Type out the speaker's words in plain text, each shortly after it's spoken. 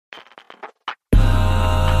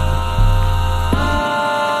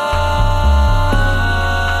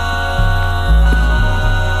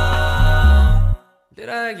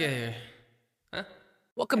I get here? Huh?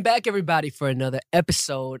 Welcome back, everybody, for another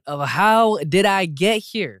episode of How Did I Get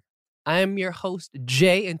Here? I am your host,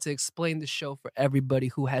 Jay, and to explain the show for everybody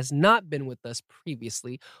who has not been with us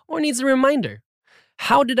previously or needs a reminder,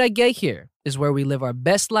 How Did I Get Here is where we live our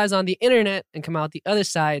best lives on the internet and come out the other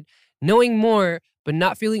side knowing more but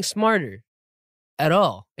not feeling smarter at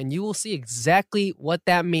all. And you will see exactly what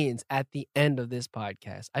that means at the end of this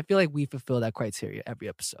podcast. I feel like we fulfill that criteria every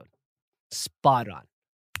episode. Spot on.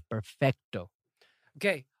 Perfecto.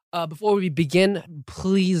 Okay, before we begin,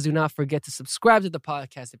 please do not forget to subscribe to the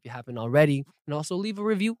podcast if you haven't already, and also leave a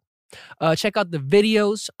review. Check out the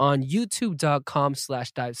videos on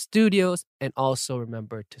youtube.com/Dive Studios, and also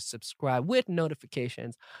remember to subscribe with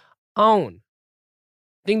notifications on.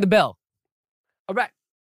 Ding the bell. All right.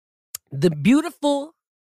 The beautiful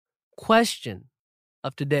question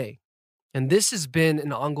of today, and this has been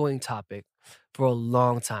an ongoing topic for a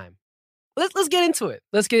long time. Let's get into it.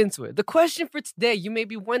 The question for today, you may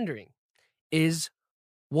be wondering, is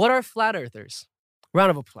what are flat earthers? Round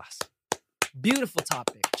of applause. Beautiful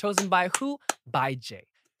topic. Chosen by who? By Jay.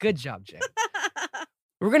 Good job, Jay.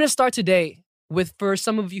 We're going to start today with, for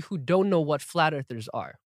some of you who don't know what flat earthers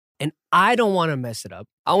are, and I don't want to mess it up.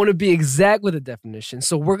 I want to be exact with the definition.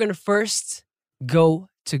 So we're going to first go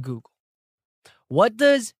to Google. What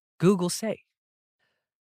does Google say?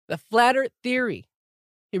 The flat earth theory.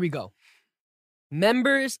 Here we go.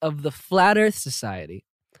 Members of the Flat Earth Society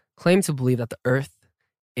claim to believe that the Earth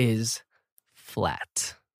is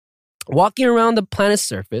flat. Walking around the planet's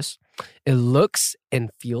surface, it looks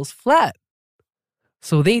and feels flat.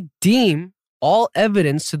 So they deem all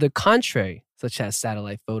evidence to the contrary, such as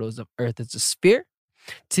satellite photos of Earth as a sphere,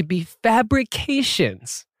 to be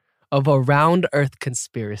fabrications of a round Earth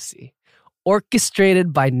conspiracy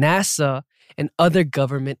orchestrated by NASA and other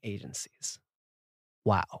government agencies.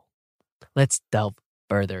 Wow. Let's delve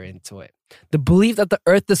further into it. The belief that the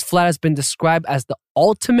Earth is flat has been described as the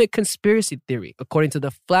ultimate conspiracy theory. According to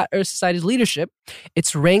the Flat Earth Society's leadership,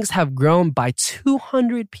 its ranks have grown by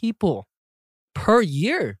 200 people per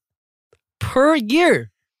year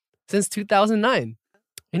since 2009.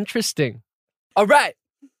 Interesting. All right.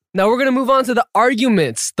 Now we're going to move on to the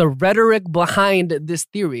arguments, the rhetoric behind this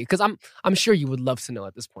theory, because I'm sure you would love to know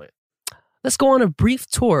at this point. Let's go on a brief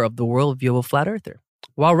tour of the worldview of a flat earther.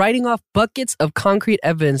 While writing off buckets of concrete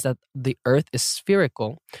evidence that the Earth is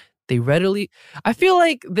spherical, I feel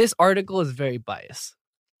like this article is very biased.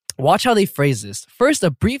 Watch how they phrase this. First,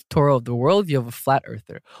 a brief tour of the worldview of a flat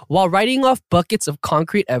earther. While writing off buckets of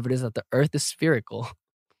concrete evidence that the Earth is spherical.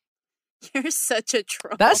 You're such a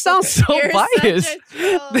troll. That sounds so biased.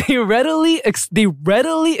 They readily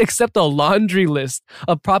accept a laundry list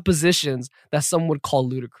of propositions that some would call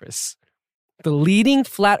ludicrous. The leading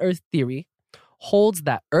flat Earth theory holds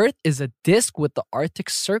that Earth is a disk with the Arctic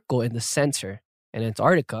Circle in the center, and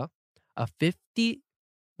Antarctica, a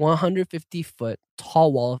 150-foot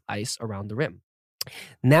tall wall of ice around the rim.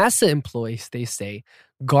 NASA employees, they say,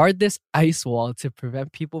 guard this ice wall to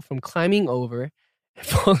prevent people from climbing over and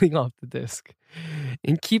falling off the disk.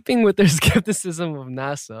 In keeping with their skepticism of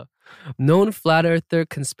NASA, known flat earther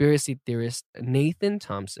conspiracy theorist Nathan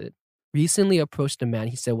Thompson recently approached a man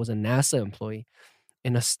he said was a NASA employee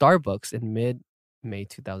in a Starbucks in mid-May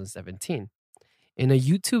 2017. In a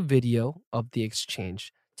YouTube video of the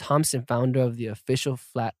exchange, Thompson, founder of the official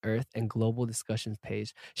Flat Earth and Global Discussions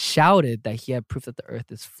page, shouted that he had proof that the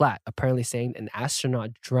Earth is flat, apparently saying an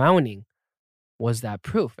astronaut drowning was that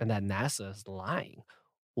proof and that NASA is lying.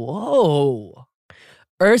 Whoa.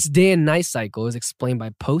 Earth's day and night cycle is explained by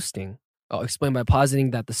positing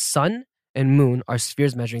that the sun and moon are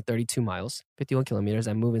spheres measuring 32 miles, 51 kilometers,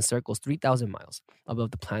 and move in circles 3,000 miles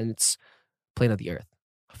above the planet's plane of the Earth.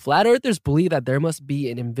 Flat earthers believe that there must be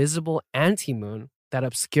an invisible anti-moon that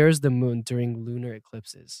obscures the moon during lunar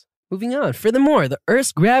eclipses. Moving on. Furthermore, the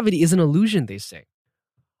Earth's gravity is an illusion, they say.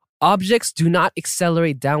 Objects do not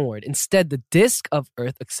accelerate downward. Instead, the disk of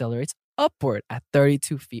Earth accelerates upward at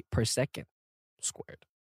 32 feet per second squared.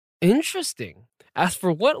 Interesting. As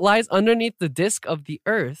for what lies underneath the disk of the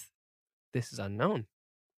Earth, this is unknown.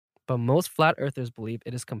 But most flat earthers believe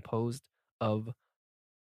it is composed of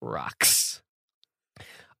rocks.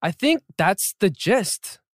 I think that's the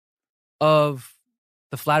gist of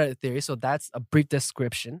the flat earth theory. So that's a brief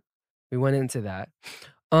description. We went into that.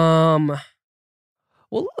 Well,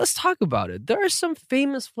 let's talk about it. There are some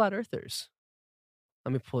famous flat earthers.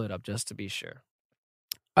 Let me pull it up just to be sure.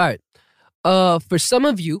 All right. For some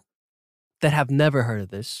of you that have never heard of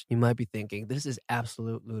this, you might be thinking, this is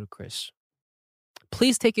absolute ludicrous.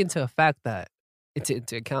 Please take into account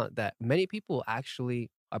that many people actually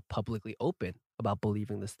are publicly open about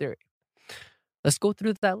believing this theory. Let's go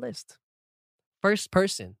through that list. First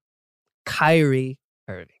person, Kyrie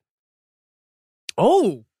Irving.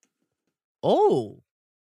 Oh.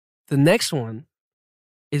 The next one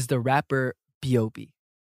is the rapper B.O.B.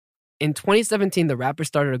 In 2017, the rapper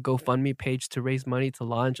started a GoFundMe page to raise money to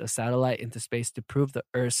launch a satellite into space to prove the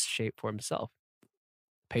Earth's shape for himself.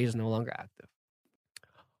 Page is no longer active.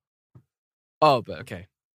 Oh, but okay.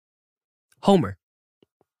 Homer.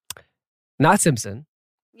 Not Simpson.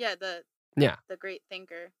 Yeah, the great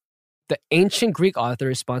thinker. The ancient Greek author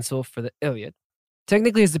responsible for the Iliad.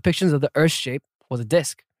 Technically, his depictions of the Earth's shape was a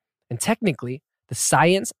disc. And technically, the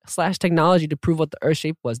science/technology to prove what the Earth's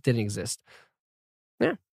shape was didn't exist.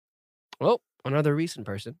 Yeah. Well, another recent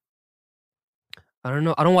person. I don't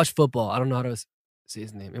know. I don't watch football. I don't know how to say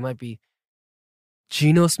his name. It might be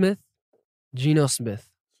Geno Smith. In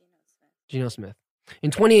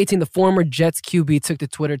 2018, the former Jets QB took to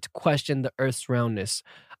Twitter to question the Earth's roundness.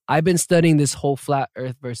 I've been studying this whole flat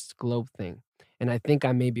Earth versus globe thing, and I think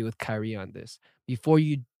I may be with Kyrie on this. Before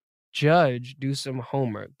you judge, do some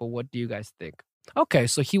homework. But what do you guys think? Okay,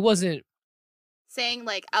 so he wasn't saying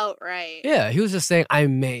like outright. Yeah, he was just saying, I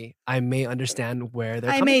may understand where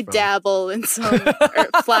they're coming from. Dabble in some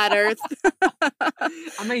flat Earth.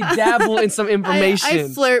 I may dabble in some information. I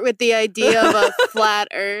flirt with the idea of a flat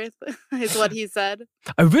Earth, is what he said.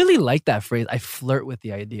 I really like that phrase. I flirt with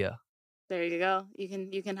the idea. There you go.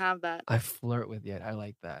 You can have that. I flirt with it. I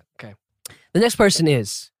like that. Okay. The next person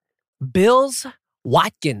is Bills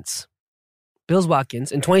Watkins. Bills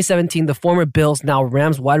Watkins. In 2017, the former Bills, now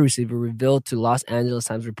Rams wide receiver, revealed to Los Angeles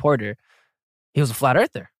Times reporter he was a flat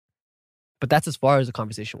earther. But that's as far as the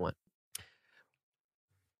conversation went.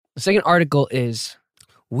 The second article is,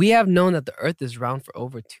 we have known that the Earth is round for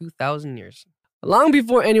over 2,000 years. Long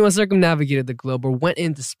before anyone circumnavigated the globe or went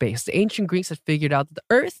into space, the ancient Greeks had figured out that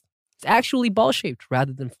the Earth is actually ball-shaped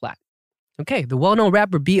rather than flat. Okay, the well-known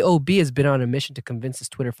rapper B.O.B. has been on a mission to convince his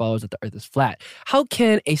Twitter followers that the Earth is flat. How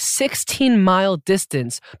can a 16-mile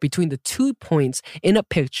distance between the 2 points in a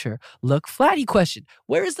picture look flat? He questioned.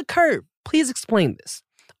 Where is the curve? Please explain this.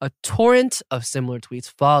 A torrent of similar tweets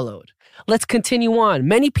followed. Let's continue on.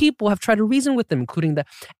 Many people have tried to reason with him, including the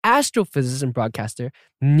astrophysicist and broadcaster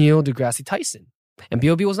Neil deGrasse Tyson. And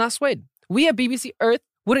B.O.B. was not swayed. We at BBC Earth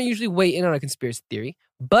wouldn't usually weigh in on a conspiracy theory,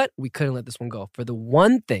 but we couldn't let this one go. For the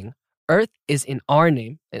one thing, Earth is in our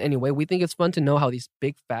name. And anyway, we think it's fun to know how these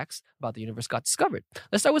big facts about the universe got discovered.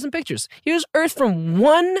 Let's start with some pictures. Here's Earth from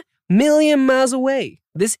 1 million miles away.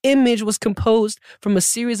 This image was composed from a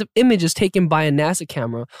series of images taken by a NASA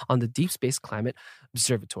camera on the Deep Space Climate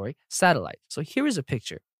Observatory satellite. So here is a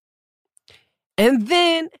picture. And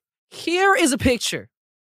then here is a picture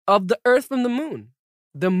of the Earth from the moon.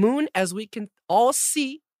 The moon, as we can all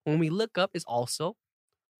see when we look up, is also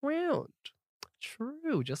round.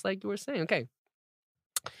 True, just like you were saying. Okay.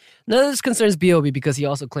 None of this concerns B.O.B. because he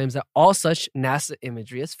also claims that all such NASA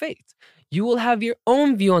imagery is faked. You will have your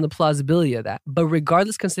own view on the plausibility of that, but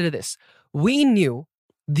regardless, consider this. We knew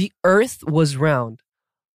the Earth was round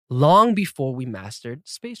long before we mastered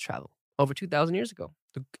space travel, over 2,000 years ago.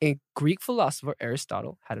 A Greek philosopher,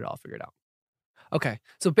 Aristotle, had it all figured out. Okay,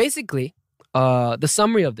 so basically, the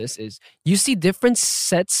summary of this is you see different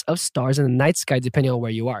sets of stars in the night sky depending on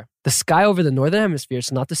where you are. The sky over the northern hemisphere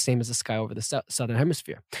is not the same as the sky over the southern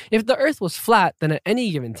hemisphere. If the Earth was flat, then at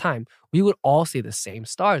any given time, we would all see the same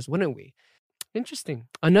stars, wouldn't we? Interesting.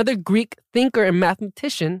 Another Greek thinker and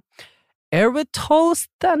mathematician,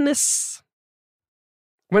 Eratosthenes,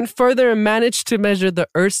 went further and managed to measure the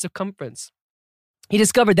Earth's circumference. He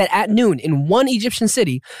discovered that at noon in one Egyptian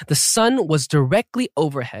city, the sun was directly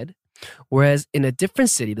overhead, whereas in a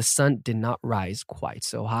different city, the sun did not rise quite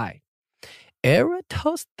so high.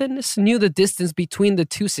 Eratosthenes knew the distance between the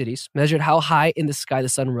two cities, measured how high in the sky the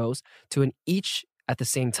sun rose to in each at the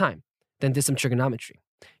same time, then did some trigonometry.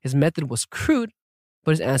 His method was crude,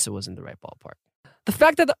 but his answer was in the right ballpark. The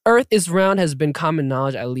fact that the Earth is round has been common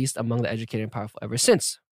knowledge, at least among the educated and powerful, ever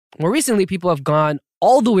since. More recently, people have gone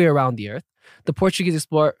all the way around the Earth. The Portuguese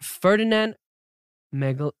explorer Ferdinand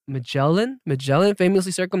Magellan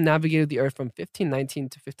famously circumnavigated the Earth from 1519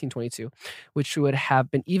 to 1522, which would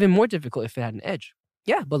have been even more difficult if it had an edge.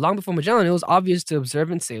 Yeah, but long before Magellan, it was obvious to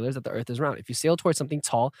observant sailors that the Earth is round. If you sail towards something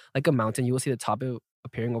tall, like a mountain, you will see the top of it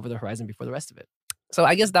appearing over the horizon before the rest of it. So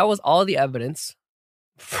I guess that was all the evidence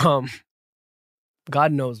from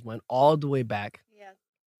God knows when, all the way back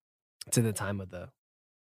to the time of the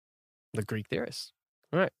Greek theorists.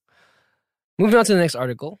 All right. Moving on to the next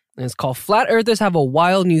article, and it's called Flat Earthers Have a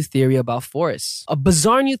Wild New Theory About Forests. A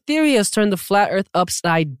bizarre new theory has turned the flat Earth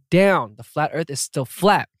upside down. The flat Earth is still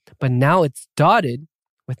flat, but now it's dotted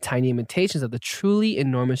with tiny imitations of the truly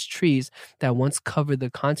enormous trees that once covered the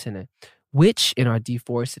continent, which in our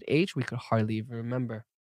deforested age we could hardly even remember.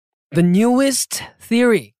 The newest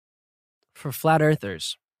theory for flat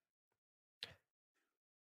earthers.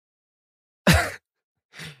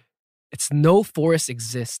 It's no forests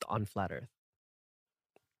exist on flat earth.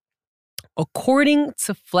 According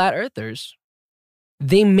to flat earthers,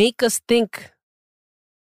 they make us think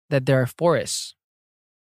that there are forests.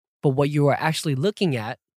 But what you are actually looking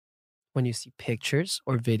at when you see pictures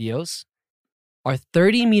or videos are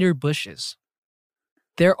 30-meter bushes.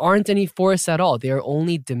 There aren't any forests at all. They are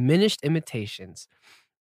only diminished imitations.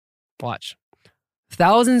 Watch.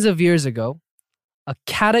 Thousands of years ago, a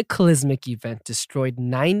cataclysmic event destroyed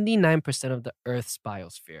 99% of the Earth's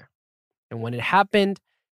biosphere. And when it happened,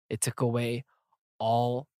 it took away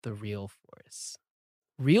all the real forests.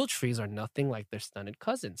 Real trees are nothing like their stunted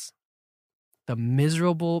cousins, the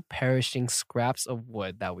miserable, perishing scraps of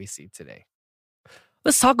wood that we see today.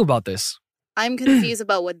 Let's talk about this. I'm confused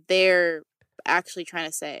about what they're actually trying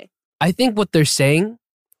to say. I think what they're saying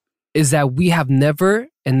is that we have never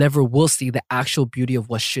and never will see the actual beauty of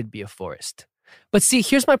what should be a forest. But see,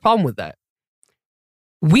 here's my problem with that.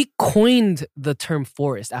 We coined the term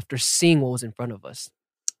forest after seeing what was in front of us.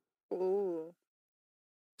 Ooh.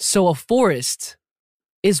 So a forest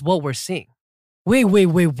is what we're seeing. Wait.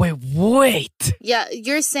 Yeah,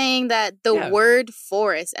 you're saying that the word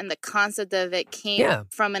forest and the concept of it came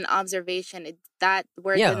from an observation. That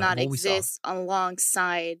word did not exist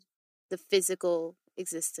alongside the physical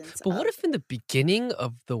existence. But what if in the beginning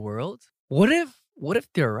of the world, what if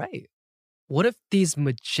they're right? What if these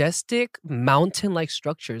majestic mountain-like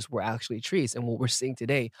structures were actually trees and what we're seeing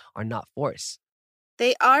today are not forests?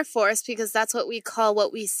 They are forests because that's what we call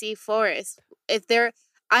what we see forests. If they're,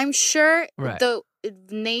 I'm sure the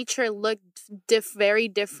nature looked very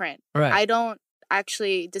different. Right. I don't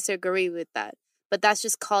actually disagree with that, but that's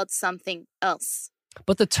just called something else.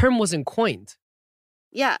 But the term wasn't coined.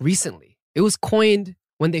 Yeah. Recently. It was coined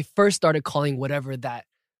when they first started calling whatever that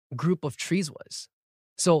group of trees was.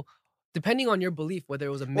 So depending on your belief, whether it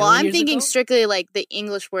was a million years ago. Well, I'm thinking strictly like the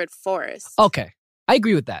English word forest. Okay. I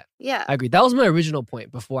agree with that. Yeah. I agree. That was my original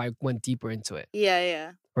point before I went deeper into it.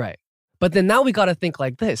 Yeah. Right. But then now we got to think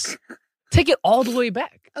like this. Take it all the way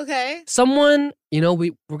back. Okay. Someone, we're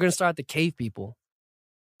going to start the cave people.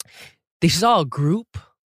 They saw a group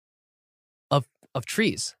of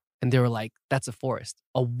trees and they were like, that's a forest.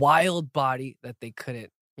 A wild body that they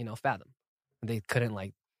couldn't, fathom. They couldn't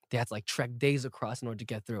they had to trek days across in order to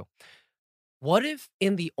get through. What if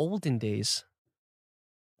in the olden days,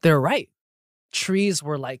 they're right. Trees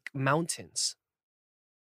were like mountains.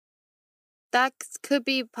 That could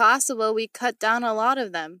be possible. We cut down a lot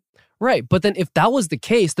of them. Right. But then if that was the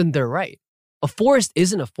case, then they're right. A forest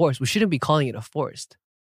isn't a forest. We shouldn't be calling it a forest.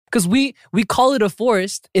 Because we call it a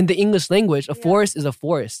forest in the English language. A forest is a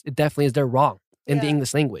forest. It definitely is. They're wrong in the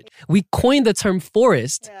English language. We coined the term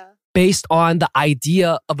forest based on the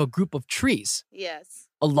idea of a group of trees. Yes.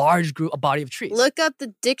 A large group, a body of trees. Look up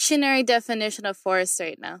the dictionary definition of forest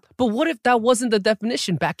right now. But what if that wasn't the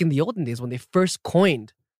definition back in the olden days when they first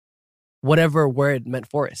coined whatever word meant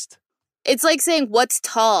forest? It's like saying what's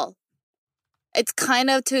tall. It's kind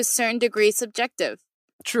of to a certain degree subjective.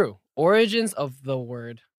 True. Origins of the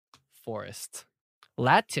word forest.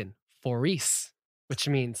 Latin, foris, which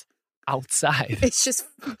means outside. It's just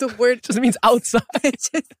the word. It just means outside.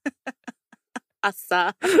 It's just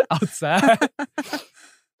asa. Outside.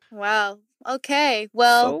 Wow. Okay.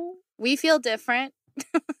 Well, we feel different.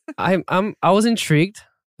 I was intrigued.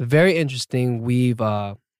 Very interesting. We've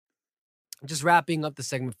just wrapping up the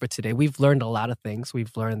segment for today. We've learned a lot of things.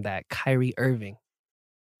 We've learned that Kyrie Irving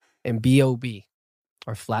and B.O.B.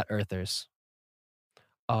 are flat earthers.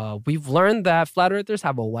 We've learned that flat earthers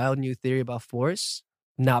have a wild new theory about forests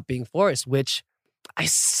not being forests, which I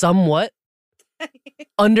somewhat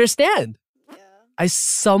understand. I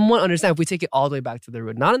somewhat understand if we take it all the way back to the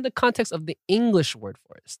root, not in the context of the English word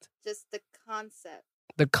forest. Just the concept.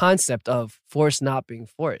 The concept of forest not being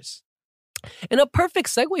forest. And a perfect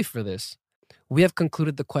segue for this, we have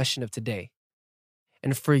concluded the question of today.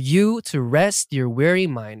 And for you to rest your weary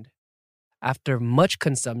mind after much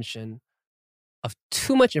consumption of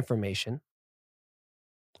too much information,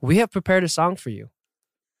 we have prepared a song for you.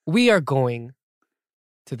 We are going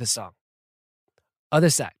to the song Other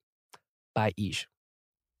Side by Iij.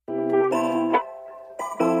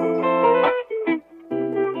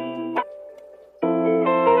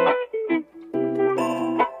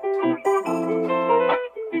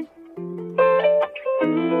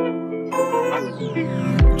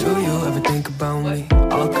 Do you ever think about me?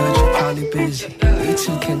 All 'cause you probably busy. We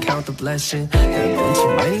too can count the blessing. There been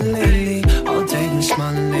too many lately. All day been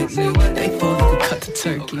smiling lately. Thankful we could cut the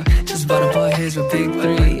turkey. Just bought a boy his with big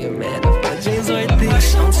 3. And man, if my jeans are thick.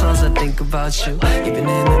 Sometimes I think about you, even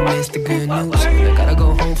in the midst of good news. I gotta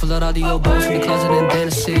go home, full out all the old bones from the closet and then I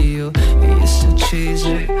see you. You used to cheese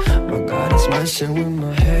it. My God, it's messing with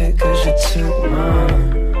my head, cause you took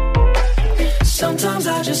mine. Sometimes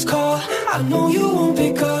I just call, I know you won't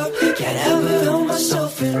pick up. Can't ever help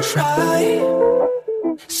myself and try.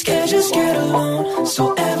 Scared just get alone,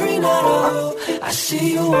 so every night I hope I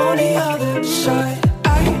see you on the other side.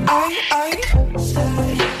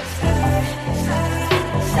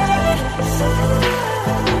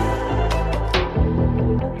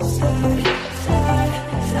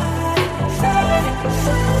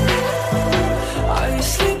 Are you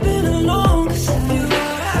sleeping alone? 'Cause if you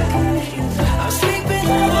are, I can hear you. I'm sleeping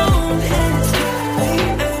alone and it's killing me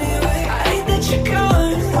anyway. I hate that you're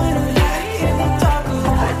gone when I lie in the dark.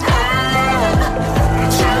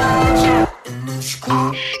 And it's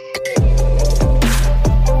cool.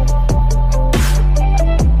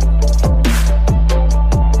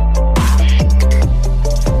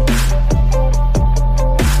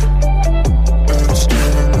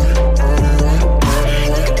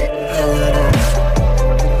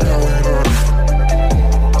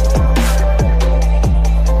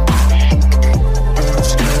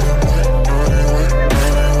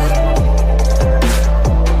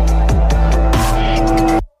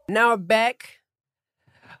 Now we're back.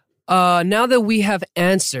 Now that we have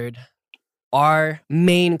answered our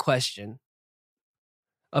main question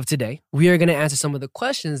of today, we are going to answer some of the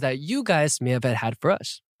questions that you guys may have had for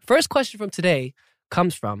us. First question from today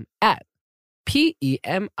comes from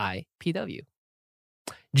 @PEMIPW.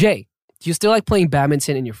 Jay, do you still like playing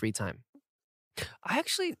badminton in your free time? I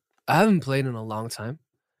haven't played in a long time,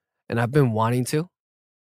 and I've been wanting to.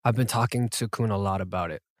 I've been talking to Kun a lot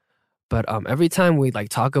about it. But every time we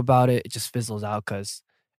talk about it, it just fizzles out because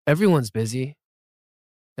everyone's busy.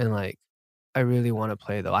 And I really want to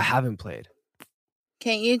play though. I haven't played.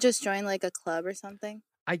 Can't you just join a club or something?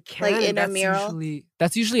 I can. Like intramural?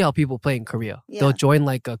 That's usually how people play in Korea. Yeah. They'll join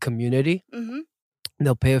a community. Mm-hmm.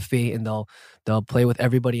 They'll pay a fee and they'll play with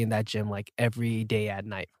everybody in that gym every day at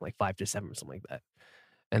night, 5 to 7 or something like that.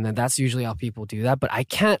 And then that's usually how people do that. But I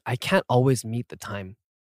can't always meet the time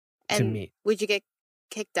to meet. Would you get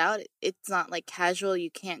kicked out? It's not casual.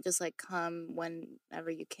 You can't just come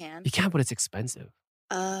whenever you can. You can, but it's expensive.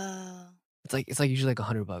 Oh. It's usually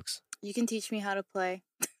 $100. You can teach me how to play.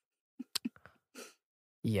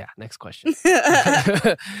 Yeah, next question.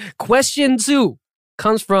 Question 2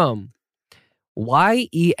 comes from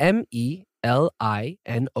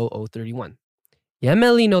YEMELINO31.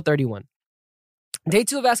 Yemelino31. Day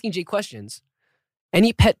 2 of asking Jay questions.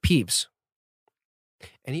 Any pet peeves?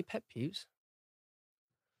 Any pet peeves?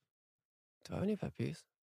 Do I have any pet peeves?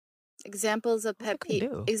 Examples of pet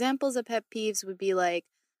peeves would be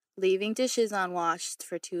leaving dishes unwashed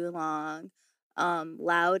for too long,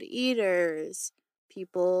 loud eaters,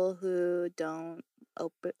 people who don't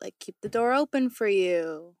keep the door open for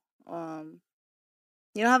you.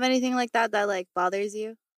 You don't have anything like that bothers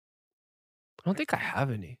you? I don't think I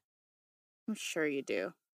have any. I'm sure you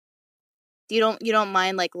do. You don't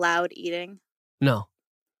mind loud eating? No.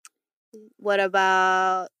 What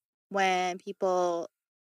about when people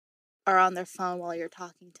are on their phone while you're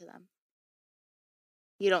talking to them?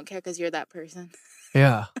 You don't care because you're that person.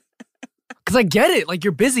 Yeah. Because I get it.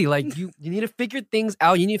 You're busy. You need to figure things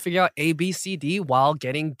out. You need to figure out A, B, C, D while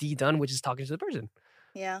getting D done, which is talking to the person.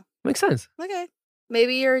 Yeah. Makes sense. Okay.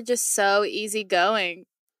 Maybe you're just so easygoing.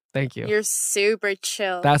 Thank you. You're super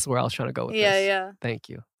chill. That's where I was trying to go with this. Yeah. Thank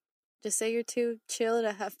you. Just say you're too chill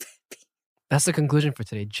to have baby. That's the conclusion for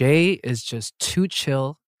today. Jay is just too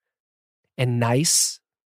chill and nice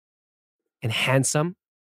and handsome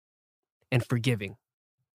and forgiving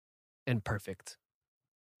and perfect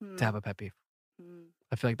to have a pet peeve.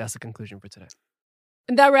 I feel like that's the conclusion for today.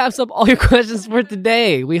 And that wraps up all your questions for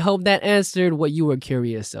today. We hope that answered what you were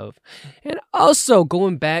curious of. And also,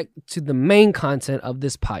 going back to the main content of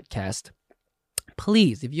this podcast,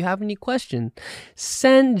 please, if you have any questions,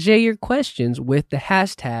 send Jay your questions with the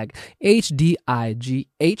hashtag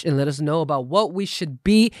HDIGH and let us know about what we should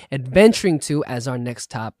be adventuring to as our next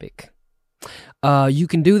topic. You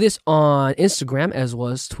can do this on Instagram as well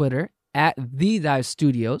as Twitter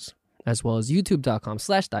 @TheDiveStudios, as well as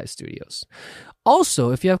youtube.com/DiveStudios.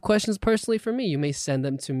 Also, if you have questions personally for me, you may send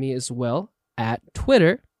them to me as well at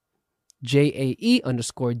Twitter,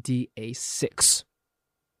 JAE_DA6.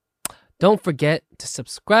 Don't forget to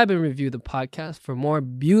subscribe and review the podcast for more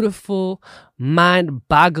beautiful,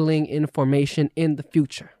 mind-boggling information in the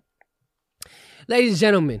future. Ladies and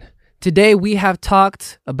gentlemen, today we have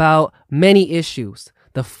talked about many issues.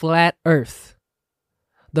 The flat earth.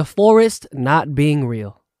 The forest not being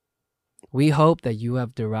real. We hope that you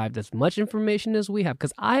have derived as much information as we have,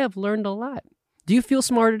 because I have learned a lot. Do you feel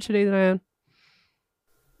smarter today than I am?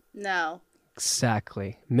 No.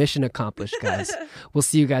 Exactly. Mission accomplished, guys. We'll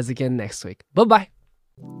see you guys again next week. Bye-bye.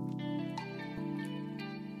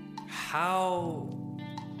 How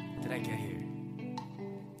did I get here?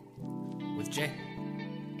 With Jay.